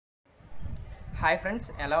Hi friends,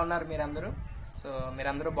 ఎలా ఉన్నారు మీరందరూ? సో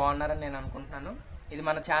మీరందరూ బాగున్నారని నేను అనుకుంటున్నాను. ఇది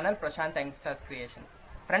మన channel Prashanth youngsters creations.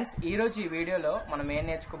 Friends, ఈరోజు ఈ వీడియోలో మనం ఏం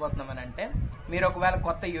నేర్చుకోబోతున్నామని అంటే, మీరు ఒకవేళ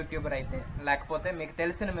కొత్త యూట్యూబర్ అయితే, లేకపోతే మీకు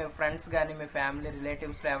తెలిసిన మీ ఫ్రెండ్స్ కానీ మీ ఫ్యామిలీ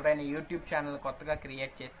రిలేటివ్స్లో ఎవరైనా యూట్యూబ్ ఛానల్ కొత్తగా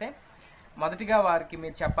క్రియేట్ చేస్తే, మొదటిగా వారికి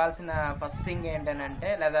మీరు చెప్పాల్సిన ఫస్ట్ థింగ్ ఏంటనంటే,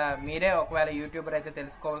 లేదా మీరే ఒకవేళ యూట్యూబర్ అయితే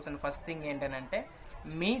తెలుసుకోవాల్సిన ఫస్ట్ థింగ్ ఏంటనంటే,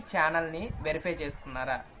 మీ ఛానల్ని వెరిఫై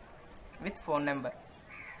చేసుకున్నారా విత్ ఫోన్ నెంబర్.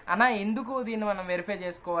 అన్నా ఎందుకు దీన్ని మనం వెరిఫై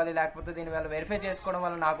చేసుకోవాలి, లేకపోతే దీనివల్ల వెరిఫై చేసుకోవడం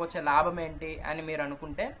వల్ల నాకు వచ్చే లాభం ఏంటి అని మీరు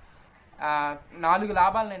అనుకుంటే, 4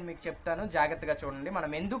 లాభాలు నేను మీకు చెప్తాను, జాగ్రత్తగా చూడండి. మనం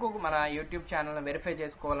ఎందుకు మన యూట్యూబ్ ఛానల్ని వెరిఫై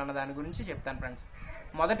చేసుకోవాలన్న దాని గురించి చెప్తాను ఫ్రెండ్స్.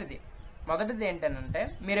 మొదటిది ఏంటంటే,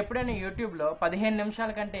 మీరు ఎప్పుడైనా యూట్యూబ్లో 15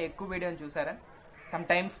 నిమిషాల కంటే ఎక్కువ వీడియోని చూసారా? Some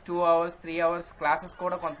times 2 hours 3 hours classes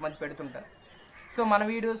కూడా కొంతమంది పెడుతుంటారు. సో మన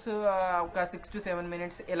వీడియోస్ ఒక 6 to 7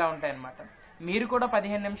 minutes ఇలా ఉంటాయన్నమాట. మీరు కూడా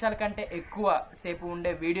 15 నిమిషాల కంటే ఎక్కువ సేపు ఉండే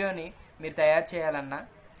వీడియోని మీరు తయారు చేయాలన్నా,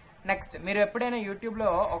 నెక్స్ట్ మీరు ఎప్పుడైనా యూట్యూబ్లో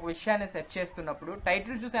ఒక విషయాన్ని సెర్చ్ చేస్తున్నప్పుడు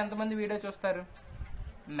టైటిల్ చూసి ఎంతమంది వీడియో చూస్తారు?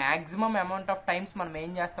 మ్యాక్సిమం అమౌంట్ ఆఫ్ టైమ్స్ మనం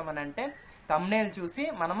ఏం చేస్తామని అంటే, థంబ్నెయిల్ చూసి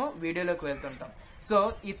మనము వీడియోలోకి వెళ్తుంటాం. సో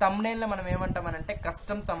ఈ థంబ్నెయిల్ని మనం ఏమంటామనంటే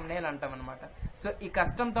కస్టమ్ థంబ్నెయిల్ అంటాం అనమాట. సో ఈ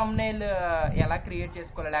కస్టమ్ థంబ్నెయిల్ ఎలా క్రియేట్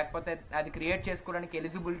చేసుకోవాలి, లేకపోతే అది క్రియేట్ చేసుకోవడానికి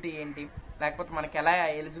ఎలిజిబిలిటీ ఏంటి, లేకపోతే మనకి ఎలా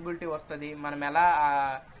ఎలిజిబిలిటీ వస్తుంది, మనం ఎలా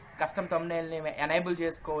కస్టమ్ థంబ్నెయిల్ని ఎనేబుల్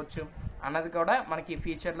చేసుకోవచ్చు అన్నది కూడా మనకి ఈ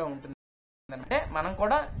ఫీచర్లో ఉంటుంది. అంటే మనం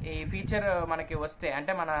కూడా ఈ ఫీచర్ మనకి వస్తే,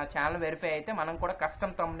 అంటే మన ఛానల్ వెరిఫై అయితే మనం కూడా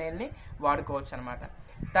కస్టమ్ థంబ్నెయిల్ని వాడుకోవచ్చు అనమాట.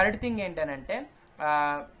 థర్డ్ థింగ్ ఏంటనంటే,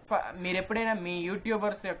 మీరు ఎప్పుడైనా మీ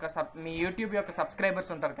యూట్యూబ్ యొక్క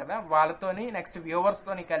సబ్స్క్రైబర్స్ ఉంటారు కదా, వాళ్ళతోని నెక్స్ట్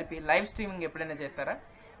వ్యూవర్స్తోని కలిపి లైవ్ స్ట్రీమింగ్ ఎప్పుడైనా చేస్తారా?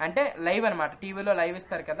 అంటే లైవ్ అనమాట, టీవీలో లైవ్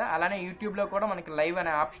ఇస్తారు కదా, అలానే యూట్యూబ్లో కూడా మనకి లైవ్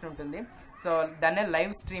అనే ఆప్షన్ ఉంటుంది. సో దాన్నే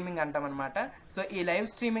లైవ్ స్ట్రీమింగ్ అంటాం అనమాట. సో ఈ లైవ్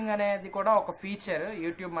స్ట్రీమింగ్ అనేది కూడా ఒక ఫీచర్,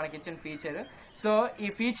 యూట్యూబ్ మనకి ఇచ్చిన ఫీచర్. సో ఈ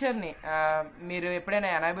ఫీచర్ని మీరు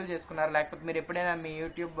ఎప్పుడైనా ఎనేబుల్ చేసుకున్నారా, లేకపోతే మీరు ఎప్పుడైనా మీ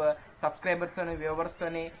యూట్యూబ్ సబ్స్క్రైబర్స్తోని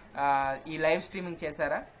వ్యూవర్స్తోని ఈ లైవ్ స్ట్రీమింగ్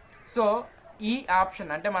చేశారా? సో ఈ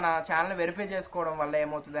ఆప్షన్ అంటే మన ఛానల్ వెరిఫై చేసుకోవడం వల్ల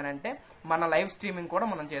ఏమవుతుంది అంటే, మన లైవ్ స్ట్రీమింగ్ కూడా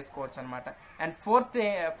మనం చేసుకోవచ్చు అనమాట. అండ్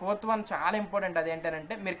ఫోర్త్ వన్ చాలా ఇంపార్టెంట్.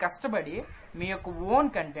 అదేంటంటే, మీరు కష్టపడి మీ యొక్క ఓన్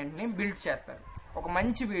కంటెంట్ని బిల్డ్ చేస్తారు. ఒక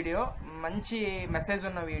మంచి వీడియో, మంచి మెసేజ్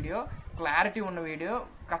ఉన్న వీడియో, క్లారిటీ ఉన్న వీడియో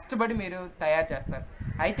కష్టపడి మీరు తయారు చేస్తారు.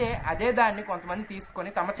 అయితే అదే దాన్ని కొంతమంది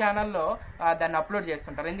తీసుకొని తమ ఛానల్లో దాన్ని అప్లోడ్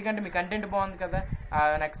చేస్తుంటారు. ఎందుకంటే మీ కంటెంట్ బాగుంది కదా,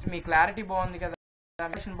 నెక్స్ట్ మీ క్లారిటీ బాగుంది కదా,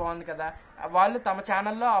 బాగుంది కదా, వాళ్ళు తమ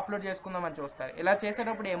ఛానల్లో అప్లోడ్ చేసుకుందామని చూస్తారు. ఇలా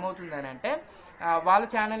చేసేటప్పుడు ఏమవుతుందని అంటే, వాళ్ళ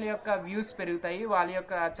ఛానల్ యొక్క వ్యూస్ పెరుగుతాయి, వాళ్ళ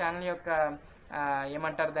యొక్క ఛానల్ యొక్క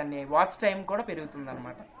ఏమంటారు దాన్ని, వాచ్ టైం కూడా పెరుగుతుంది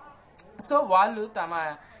అనమాట. సో వాళ్ళు తమ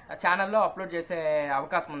ఛానల్లో అప్లోడ్ చేసే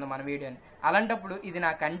అవకాశం ఉంది మన వీడియోని. అలాంటప్పుడు ఇది నా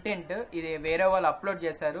కంటెంట్, ఇది వేరే వాళ్ళు అప్లోడ్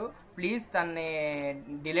చేశారు, ప్లీజ్ దాన్ని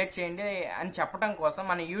డిలీట్ చేయండి అని చెప్పడం కోసం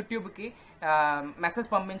మన యూట్యూబ్కి మెసేజ్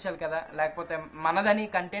పంపించాలి కదా, లేకపోతే మనదని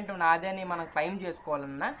కంటెంట్ నాదని మనం క్లెయిమ్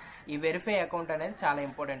చేసుకోవాలన్నా ఈ వెరిఫై అకౌంట్ అనేది చాలా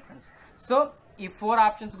ఇంపార్టెంట్ ఫ్రెండ్స్. సో ఈ 4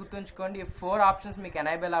 ఆప్షన్స్ గుర్తుంచుకోండి. ఈ 4 ఆప్షన్స్ మీకు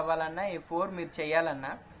ఎనేబుల్ అవ్వాలన్నా, ఈ 4 మీరు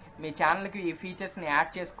చేయాలన్నా, మీ ఛానల్కి ఈ ఫీచర్స్ని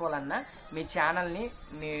యాడ్ చేసుకోవాలన్నా, మీ ఛానల్ని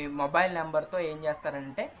మీ మొబైల్ నెంబర్తో ఏం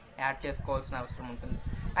చేస్తారంటే యాడ్ చేసుకోవాల్సిన అవసరం ఉంటుంది.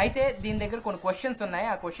 అయితే దీని దగ్గర కొన్ని క్వశ్చన్స్ ఉన్నాయి,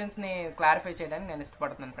 ఆ క్వశ్చన్స్ని క్లారిఫై చేయడానికి నేను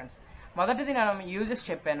ఇష్టపడుతున్నాను ఫ్రెండ్స్. మొదటిది నేను యూజెస్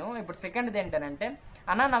చెప్పాను. ఇప్పుడు సెకండ్ది ఏంటంటే,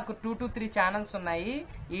 అన్న నాకు 2 to 3 ఛానల్స్ ఉన్నాయి,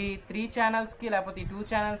 ఈ 3 ఛానల్స్కి లేకపోతే ఈ 2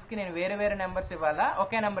 ఛానల్స్కి నేను వేరే నెంబర్స్ ఇవ్వాలా,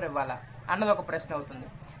 ఒకే నెంబర్ ఇవ్వాలా అన్నది ఒక ప్రశ్న అవుతుంది.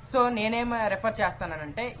 సో నేనేం రెఫర్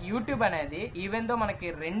చేస్తానంటే, యూట్యూబ్ అనేది ఈవెన్ దో మనకి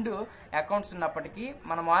 2 అకౌంట్స్ ఉన్నప్పటికీ,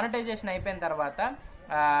 మన మానిటైజేషన్ అయిపోయిన తర్వాత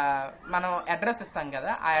మనం అడ్రస్ ఇస్తాం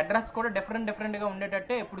కదా, ఆ అడ్రస్ కూడా డిఫరెంట్గా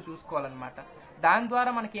ఉండేటట్టే ఎప్పుడు చూసుకోవాలన్నమాట. దాని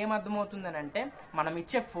ద్వారా మనకి ఏం అర్థమవుతుందని అంటే, మనం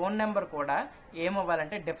ఇచ్చే ఫోన్ నెంబర్ కూడా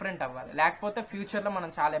ఏమవ్వాలంటే డిఫరెంట్ అవ్వాలి, లేకపోతే ఫ్యూచర్లో మనం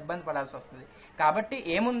చాలా ఇబ్బంది పడాల్సి వస్తుంది. కాబట్టి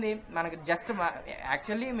ఏముంది, మనకి జస్ట్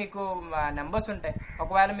యాక్చువల్లీ మీకు నెంబర్స్ ఉంటాయి.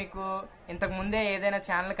 ఒకవేళ మీకు ఇంతకు ముందే ఏదైనా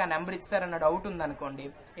ఛానల్కి ఆ నెంబర్ ఇచ్చారన్న డౌట్ ఉందనుకోండి,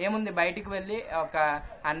 ఏముంది, బయటికి వెళ్ళి ఒక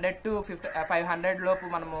 100 to 500 లోపు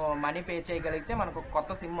మనము మనీ పే చేయగలిగితే మనకు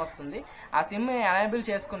కొత్త సిమ్ వస్తుంది. ఆ సిమ్ ఎనేబుల్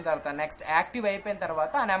చేసుకున్న తర్వాత, నెక్స్ట్ యాక్టివ్ అయిపోయిన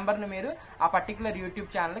తర్వాత ఆ నెంబర్ని మీరు ఆ పర్టికులర్ యూట్యూబ్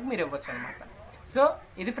ఛానల్కి మీరు ఇవ్వచ్చు అనమాట. సో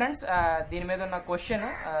ఇది ఫ్రెండ్స్ దీని మీద ఉన్న క్వశ్చన్.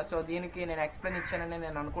 సో దీనికి నేను ఎక్స్ప్లెయిన్ ఇచ్చానని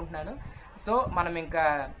నేను అనుకుంటున్నాను. సో మనం ఇంకా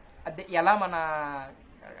ఎలా మన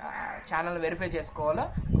ఛానల్ వెరిఫై చేసుకోవాలో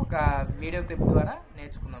ఒక వీడియో క్లిప్ ద్వారా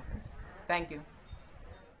నేర్చుకుందాం ఫ్రెండ్స్. Thank you.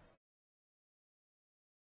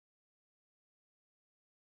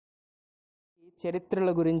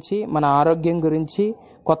 చరిత్రల గురించి, మన ఆరోగ్యం గురించి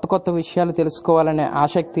కొత్త విషయాలు తెలుసుకోవాలనే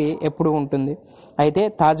ఆసక్తి ఎప్పుడూ ఉంటుంది. అయితే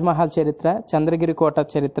తాజ్మహల్ చరిత్ర, చంద్రగిరి కోట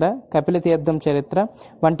చరిత్ర, కపిల తీర్థం చరిత్ర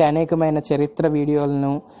వంటి అనేకమైన చరిత్ర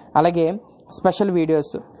వీడియోలను, అలాగే స్పెషల్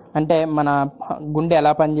వీడియోస్ అంటే మన గుండె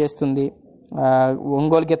ఎలా పనిచేస్తుంది,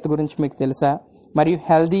 ఒంగోలు గెత్త గురించి మీకు తెలుసా, మరియు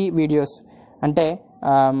హెల్దీ వీడియోస్, అంటే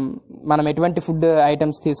మనం ఎటువంటి ఫుడ్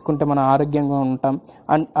ఐటమ్స్ తీసుకుంటే మనం ఆరోగ్యంగా ఉంటాం,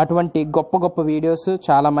 అటువంటి గొప్ప గొప్ప వీడియోస్,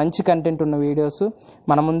 చాలా మంచి కంటెంట్ ఉన్న వీడియోస్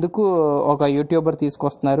మన ముందుకు ఒక యూట్యూబర్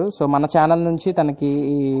తీసుకొస్తున్నారు. సో మన ఛానల్ నుంచి తనకి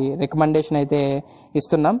ఈ రికమెండేషన్ అయితే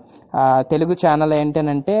ఇస్తున్నాం. తెలుగు ఛానల్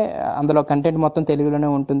ఏంటంటే అందులో కంటెంట్ మొత్తం తెలుగులోనే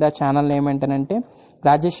ఉంటుంది. ఆ channel ఏమేంటనంటే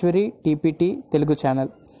Rajeshwari TPT Telugu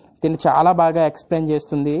channel. దీన్ని చాలా బాగా ఎక్స్ప్లెయిన్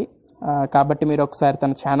చేస్తుంది. కాబట్టి మీరు ఒకసారి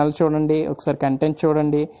తన ఛానల్ చూడండి, ఒకసారి కంటెంట్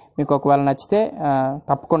చూడండి. మీకు ఒకవేళ నచ్చితే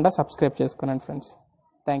తప్పకుండా సబ్స్క్రైబ్ చేసుకోండి friends.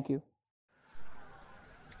 Thank you.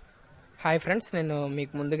 Hi friends, నేను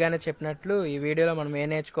మీకు ముందుగానే చెప్పినట్లు ఈ వీడియోలో మనం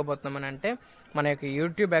ఏం నేర్చుకోబోతున్నామని అంటే మన యొక్క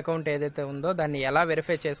యూట్యూబ్ అకౌంట్ ఏదైతే ఉందో దాన్ని ఎలా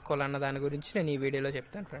వెరిఫై చేసుకోవాలన్న దాని గురించి నేను ఈ వీడియోలో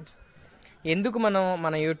చెప్తాను ఫ్రెండ్స్. ఎందుకు మనం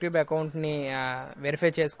మన యూట్యూబ్ అకౌంట్ని వెరిఫై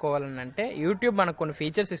చేసుకోవాలని అంటే యూట్యూబ్ మనకు కొన్ని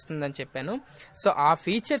ఫీచర్స్ ఇస్తుందని చెప్పాను. సో ఆ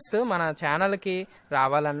ఫీచర్స్ మన ఛానల్కి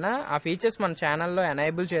రావాలన్నా, ఆ ఫీచర్స్ మన ఛానల్లో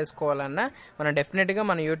ఎనేబుల్ చేసుకోవాలన్నా మనం డెఫినెట్గా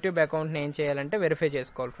మన యూట్యూబ్ అకౌంట్ని ఏం చేయాలంటే వెరిఫై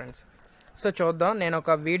చేసుకోవాలి ఫ్రెండ్స్. సో చూద్దాం. నేను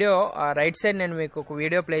ఒక వీడియో రైట్ సైడ్ నేను మీకు ఒక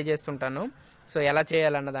వీడియో ప్లే చేస్తుంటాను, సో ఎలా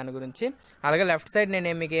చేయాలన్న దాని గురించి. అలాగే లెఫ్ట్ సైడ్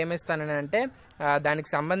నేను మీకు ఏమి ఇస్తానంటే దానికి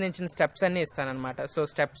సంబంధించిన స్టెప్స్ అన్నీ ఇస్తానన్నమాట. సో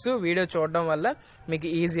స్టెప్స్ వీడియో చూడడం వల్ల మీకు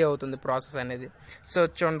ఈజీ అవుతుంది ప్రాసెస్ అనేది. సో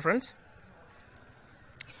చూడండి ఫ్రెండ్స్,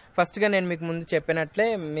 ఫస్ట్గా నేను మీకు ముందు చెప్పినట్లే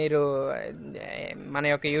మీరు మన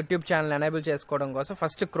యొక్క యూట్యూబ్ ఛానల్ ఎనేబుల్ చేసుకోవడం కోసం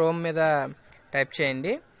ఫస్ట్ క్రోమ్ మీద టైప్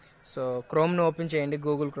చేయండి. సో క్రోమ్ని ఓపెన్ చేయండి,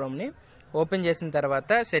 గూగుల్ క్రోమ్ని ఓపెన్ చేసిన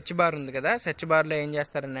తర్వాత సెర్చ్ బార్ ఉంది కదా, సెర్చ్ బార్లో ఏం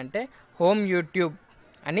చేస్తారనంటే హోమ్ యూట్యూబ్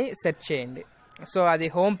అని సెర్చ్ చేయండి. సో అది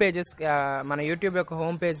హోమ్ పేజెస్, మన యూట్యూబ్ యొక్క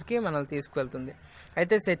హోమ్ పేజ్కి మనల్ని తీసుకువెళ్తుంది.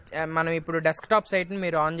 అయితే మనం ఇప్పుడు డెస్క్టాప్ సైట్ని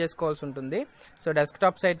మీరు ఆన్ చేసుకోవాల్సి ఉంటుంది. సో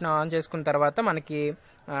డెస్క్టాప్ సైట్ని ఆన్ చేసుకున్న తర్వాత మనకి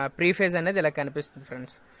ప్రీఫేజ్ అనేది ఇలా కనిపిస్తుంది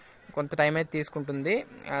ఫ్రెండ్స్. కొంత టైం అయితే తీసుకుంటుంది.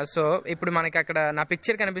 సో ఇప్పుడు మనకి అక్కడ నా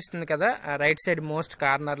పిక్చర్ కనిపిస్తుంది కదా రైట్ సైడ్ మోస్ట్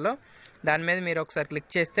కార్నర్లో, దాని మీద మీరు ఒకసారి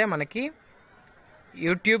క్లిక్ చేస్తే మనకి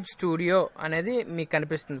యూట్యూబ్ స్టూడియో అనేది మీకు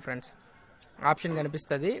కనిపిస్తుంది ఫ్రెండ్స్. ఆప్షన్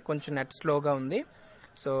కనిపిస్తుంది, కొంచెం నెట్ స్లోగా ఉంది.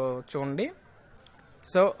 సో చూడండి.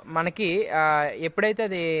 సో మనకి ఎప్పుడైతే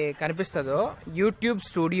అది కనిపిస్తుందో యూట్యూబ్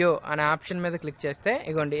స్టూడియో అనే ఆప్షన్ మీద క్లిక్ చేస్తే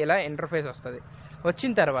ఇగోండి ఇలా ఇంటర్ఫేస్ వస్తుంది.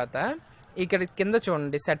 వచ్చిన తర్వాత ఇక్కడ కింద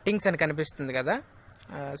చూడండి సెట్టింగ్స్ అని కనిపిస్తుంది కదా,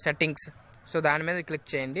 సెట్టింగ్స్. సో దాని మీద క్లిక్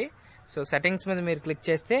చేయండి. సో సెట్టింగ్స్ మీద మీరు క్లిక్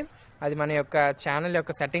చేస్తే అది మన యొక్క ఛానల్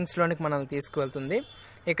యొక్క సెట్టింగ్స్లోనికి మనల్ని తీసుకువెళ్తుంది.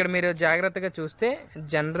 ఇక్కడ మీరు జాగ్రత్తగా చూస్తే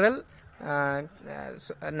general,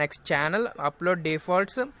 next channel, upload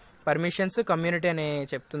defaults, permissions, community అని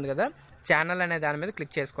చెప్తుంది కదా. ఛానల్ అనే దాని మీద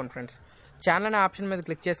క్లిక్ చేసుకోండి ఫ్రెండ్స్. ఛానల్ అనే ఆప్షన్ మీద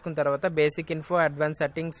క్లిక్ చేసుకున్న తర్వాత basic info, advance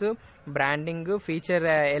settings, branding, feature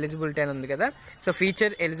eligibility అని ఉంది కదా. సో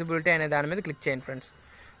ఫీచర్ ఎలిజిబిలిటీ అనే దాని మీద క్లిక్ చేయండి ఫ్రెండ్స్.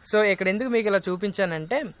 సో ఇక్కడ ఎందుకు మీకు ఇలా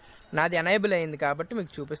చూపించానంటే నాది ఎనేబుల్ అయింది కాబట్టి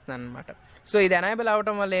మీకు చూపిస్తున్నాను అనమాట. సో ఇది ఎనేబుల్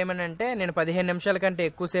అవడం వల్ల ఏమనంటే నేను 15 నిమిషాల కంటే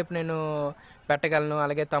ఎక్కువసేపు నేను పెట్టగలను.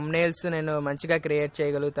 అలాగే థంబ్నెయిల్స్ నేను మంచిగా క్రియేట్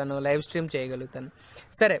చేయగలుగుతాను, లైవ్ స్ట్రీమ్ చేయగలుగుతాను.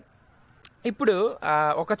 సరే, ఇప్పుడు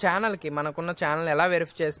ఒక ఛానల్కి మనకున్న ఛానల్ ఎలా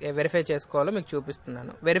వెరిఫై చేసుకోవాలో మీకు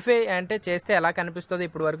చూపిస్తున్నాను. వెరిఫై అంటే చేస్తే ఎలా కనిపిస్తుందో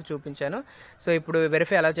ఇప్పుడు వరకు చూపించాను. సో ఇప్పుడు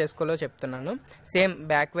వెరిఫై ఎలా చేసుకోవాలో చెప్తున్నాను. సేమ్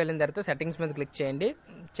బ్యాక్ వెళ్ళిన తర్వాత సెట్టింగ్స్ మీద క్లిక్ చేయండి.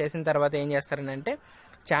 చేసిన తర్వాత ఏం చేస్తారనంటే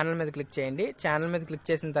ఛానల్ మీద క్లిక్ చేయండి. ఛానల్ మీద క్లిక్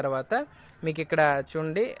చేసిన తర్వాత మీకు ఇక్కడ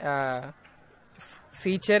చూడండి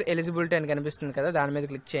ఫీచర్ ఎలిజిబిలిటీ అని కనిపిస్తుంది కదా, దాని మీద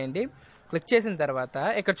క్లిక్ చేయండి. క్లిక్ చేసిన తర్వాత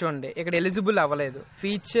ఇక్కడ చూడండి, ఇక్కడ ఎలిజిబుల్ అవ్వలేదు,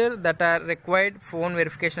 feature that are required phone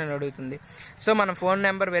verification అని అడుగుతుంది. సో మనం ఫోన్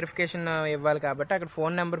నెంబర్ వెరిఫికేషన్ ఇవ్వాలి కాబట్టి అక్కడ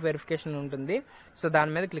ఫోన్ నెంబర్ వెరిఫికేషన్ ఉంటుంది. సో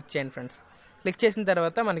దాని మీద క్లిక్ చేయండి ఫ్రెండ్స్. క్లిక్ చేసిన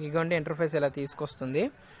తర్వాత మనకి ఇగోండి ఇంటర్ఫేస్ ఇలా తీసుకొస్తుంది.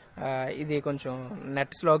 ఇది కొంచెం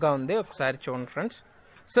నెట్ స్లోగా ఉంది, ఒకసారి చూడండి ఫ్రెండ్స్.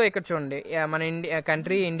 సో ఇక్కడ చూడండి మన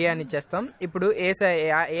కంట్రీ ఇండియా అని ఇచ్చేస్తాం. ఇప్పుడు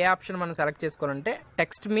ఏ ఆప్షన్ మనం సెలెక్ట్ చేసుకోవాలంటే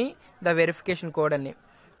text me the verification code అని.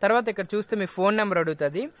 తర్వాత ఇక్కడ చూస్తే మీ ఫోన్ నెంబర్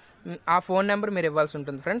అడుగుతుంది. ఆ ఫోన్ నెంబర్ మీరు ఇవ్వాల్సి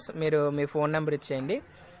ఉంటుంది ఫ్రెండ్స్. మీరు మీ ఫోన్ నెంబర్ ఇచ్చేయండి.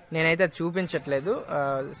 నేనైతే అది చూపించట్లేదు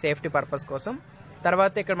సేఫ్టీ పర్పస్ కోసం.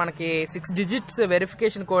 తర్వాత ఇక్కడ మనకి 6 డిజిట్స్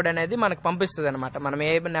వెరిఫికేషన్ కోడ్ అనేది మనకు పంపిస్తుంది అనమాట, మనం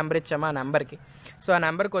ఏ నెంబర్ ఇచ్చామో ఆ నెంబర్కి. సో ఆ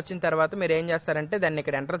నెంబర్కి వచ్చిన తర్వాత మీరు ఏం చేస్తారంటే దాన్ని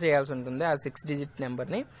ఇక్కడ ఎంటర్ చేయాల్సి ఉంటుంది, ఆ 6 డిజిట్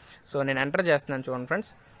నెంబర్ని. సో నేను ఎంటర్ చేస్తున్నాను చూడండి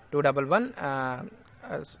ఫ్రెండ్స్, 211.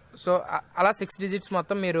 సో అలా 6 డిజిట్స్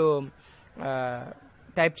మొత్తం మీరు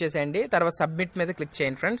టైప్ చేసేయండి. తర్వాత సబ్మిట్ మీద క్లిక్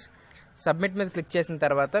చేయండి ఫ్రెండ్స్. సబ్మిట్ మీద క్లిక్ చేసిన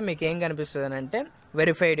తర్వాత మీకు ఏం కనిపిస్తుంది అని అంటే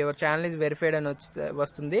verified, your channel is verified అని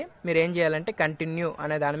వస్తుంది. మీరు ఏం చేయాలంటే కంటిన్యూ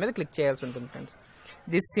అనే దాని మీద క్లిక్ చేయాల్సి ఉంటుంది ఫ్రెండ్స్.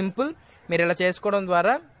 This simple. మీరు ఇలా చేసుకోవడం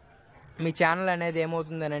ద్వారా మీ ఛానల్ అనేది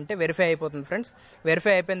ఏమవుతుంది అని అంటే వెరిఫై అయిపోతుంది ఫ్రెండ్స్.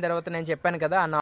 వెరిఫై అయిపోయిన తర్వాత నేను చెప్పాను కదా